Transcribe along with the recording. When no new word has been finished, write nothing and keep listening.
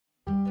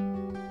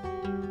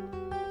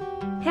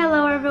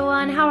Hello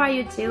everyone, how are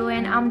you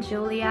doing? I'm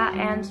Julia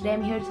and today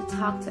I'm here to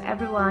talk to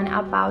everyone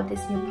about this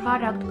new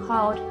product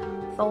called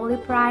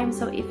Foliprime.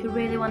 So if you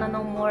really want to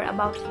know more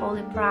about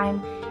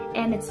Foliprime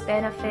and its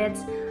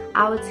benefits,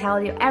 I will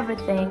tell you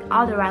everything,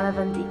 all the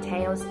relevant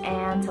details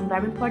and some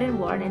very important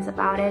warnings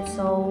about it.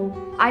 So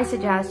I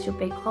suggest you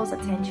pay close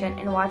attention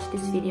and watch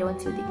this video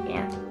until the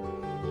end.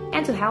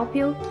 And to help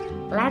you,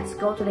 let's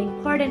go to the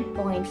important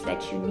points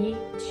that you need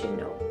to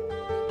know.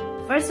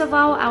 First of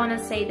all, I want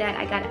to say that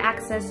I got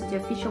access to the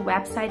official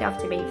website of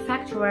the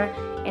manufacturer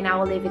and I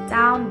will leave it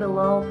down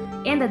below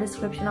in the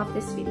description of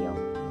this video.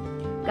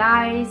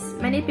 Guys,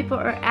 many people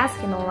are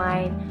asking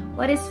online,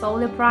 what is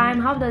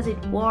Foliprime, how does it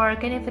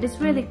work, and if it is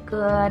really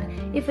good,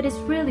 if it is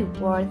really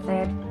worth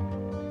it.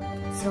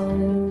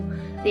 So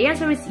the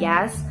answer is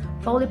yes.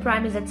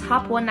 Foliprime is a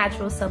top 1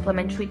 natural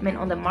supplement treatment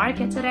on the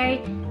market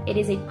today. It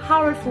is a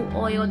powerful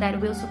oil that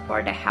will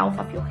support the health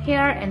of your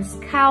hair and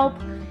scalp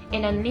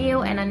in a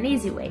new and an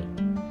easy way.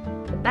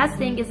 The best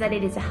thing is that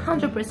it is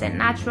 100%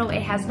 natural,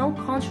 it has no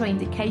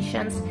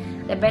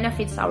contraindications, the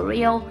benefits are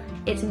real,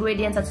 its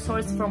ingredients are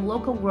sourced from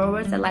local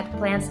growers that let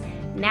plants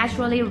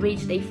naturally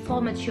reach their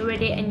full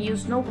maturity and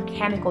use no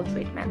chemical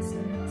treatments.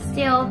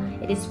 Still,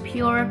 it is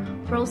pure,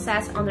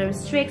 processed under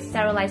strict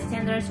sterilized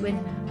standards with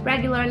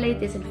regularly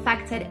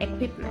disinfected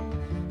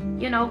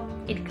equipment. You know,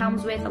 it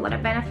comes with a lot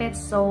of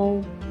benefits,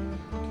 so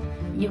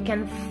you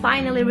can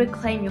finally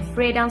reclaim your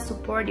freedom,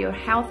 support your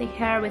healthy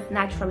hair with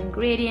natural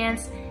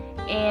ingredients,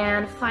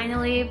 and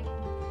finally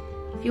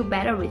feel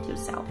better with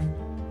yourself.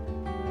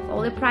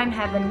 Foliprime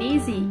have an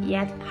easy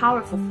yet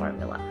powerful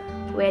formula,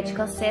 which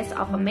consists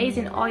of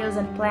amazing oils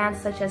and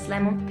plants such as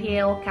lemon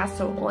peel,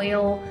 castor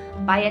oil,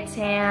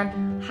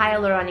 biotin,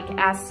 hyaluronic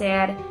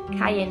acid,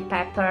 cayenne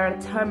pepper,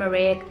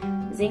 turmeric,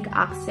 zinc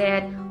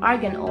oxide,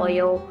 argan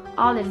oil,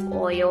 olive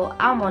oil,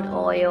 almond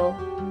oil.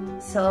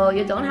 So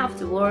you don't have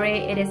to worry,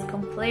 it is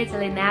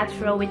completely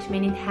natural, which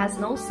means it has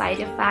no side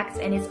effects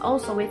and is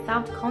also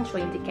without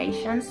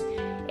contraindications.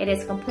 It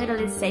is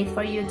completely safe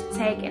for you to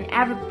take and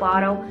every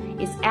bottle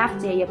is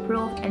FDA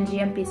approved and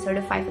GMP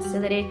certified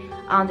facility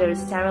under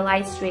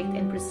sterilized, strict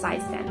and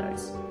precise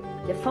standards.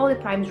 The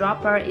Foliprime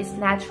dropper is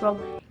natural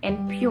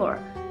and pure.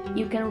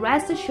 You can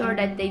rest assured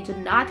that they do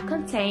not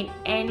contain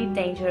any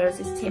dangerous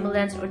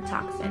stimulants or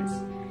toxins.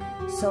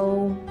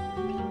 So,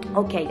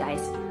 okay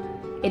guys,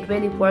 it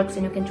really works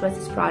and you can trust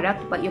this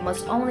product, but you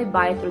must only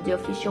buy through the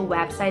official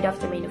website of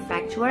the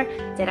manufacturer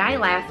that I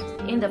left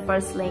in the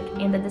first link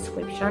in the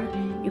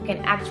description. You can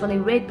actually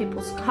read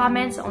people's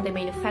comments on the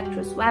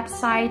manufacturer's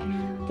website.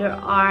 There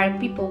are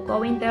people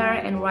going there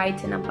and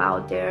writing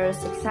about their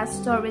success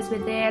stories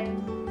with it.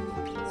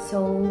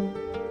 So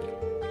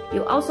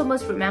you also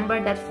must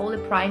remember that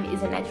Foliprime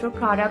is a natural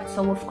product,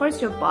 so of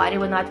course your body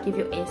will not give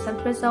you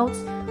instant results.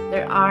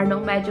 There are no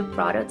magic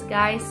products,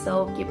 guys,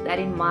 so keep that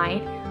in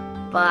mind.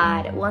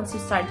 But once you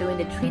start doing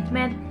the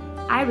treatment,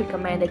 I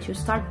recommend that you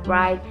start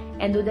right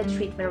and do the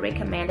treatment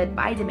recommended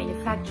by the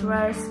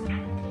manufacturers.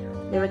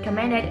 The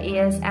recommended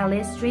is at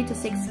least 3 to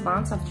 6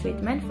 months of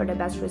treatment for the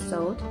best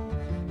result.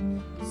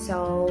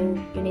 So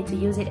you need to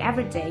use it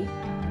every day.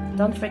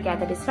 Don't forget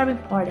that it's very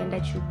important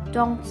that you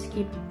don't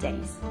skip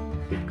days,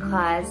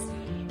 because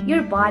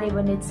your body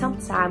will need some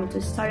time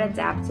to start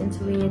adapting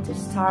to it, to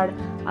start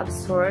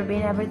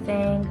absorbing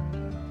everything.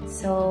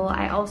 So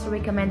I also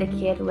recommend a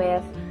kit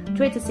with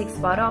 3 to 6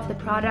 bottles of the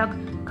product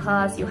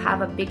because you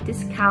have a big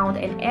discount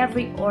and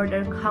every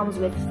order comes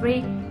with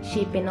free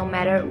shipping no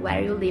matter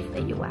where you live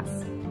in the US.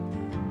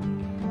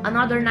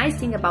 Another nice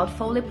thing about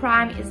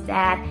Foliprime is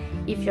that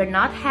if you're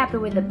not happy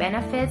with the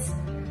benefits,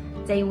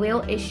 they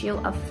will issue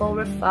a full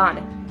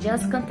refund.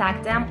 Just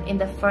contact them in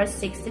the first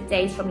 60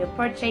 days from your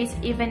purchase.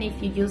 Even if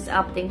you use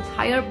up the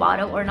entire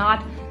bottle or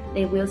not,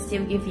 they will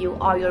still give you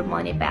all your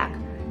money back.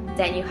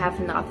 Then you have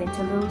nothing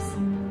to lose.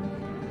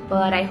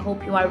 But I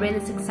hope you are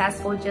really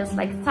successful just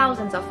like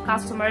thousands of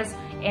customers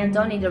and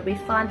don't need a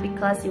refund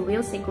because you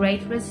will see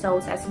great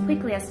results as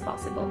quickly as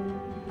possible.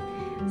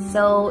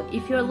 So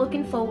if you're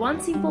looking for one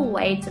simple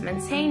way to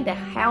maintain the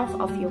health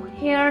of your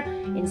hair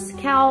and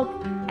scalp,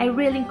 I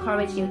really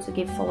encourage you to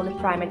give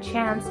Foliprime a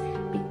chance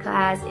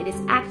because it is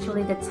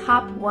actually the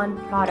top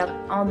 1 product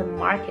on the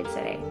market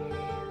today.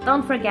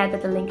 Don't forget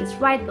that the link is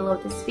right below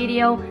this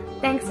video.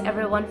 Thanks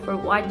everyone for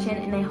watching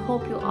and I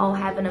hope you all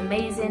have an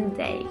amazing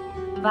day.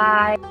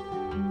 Bye!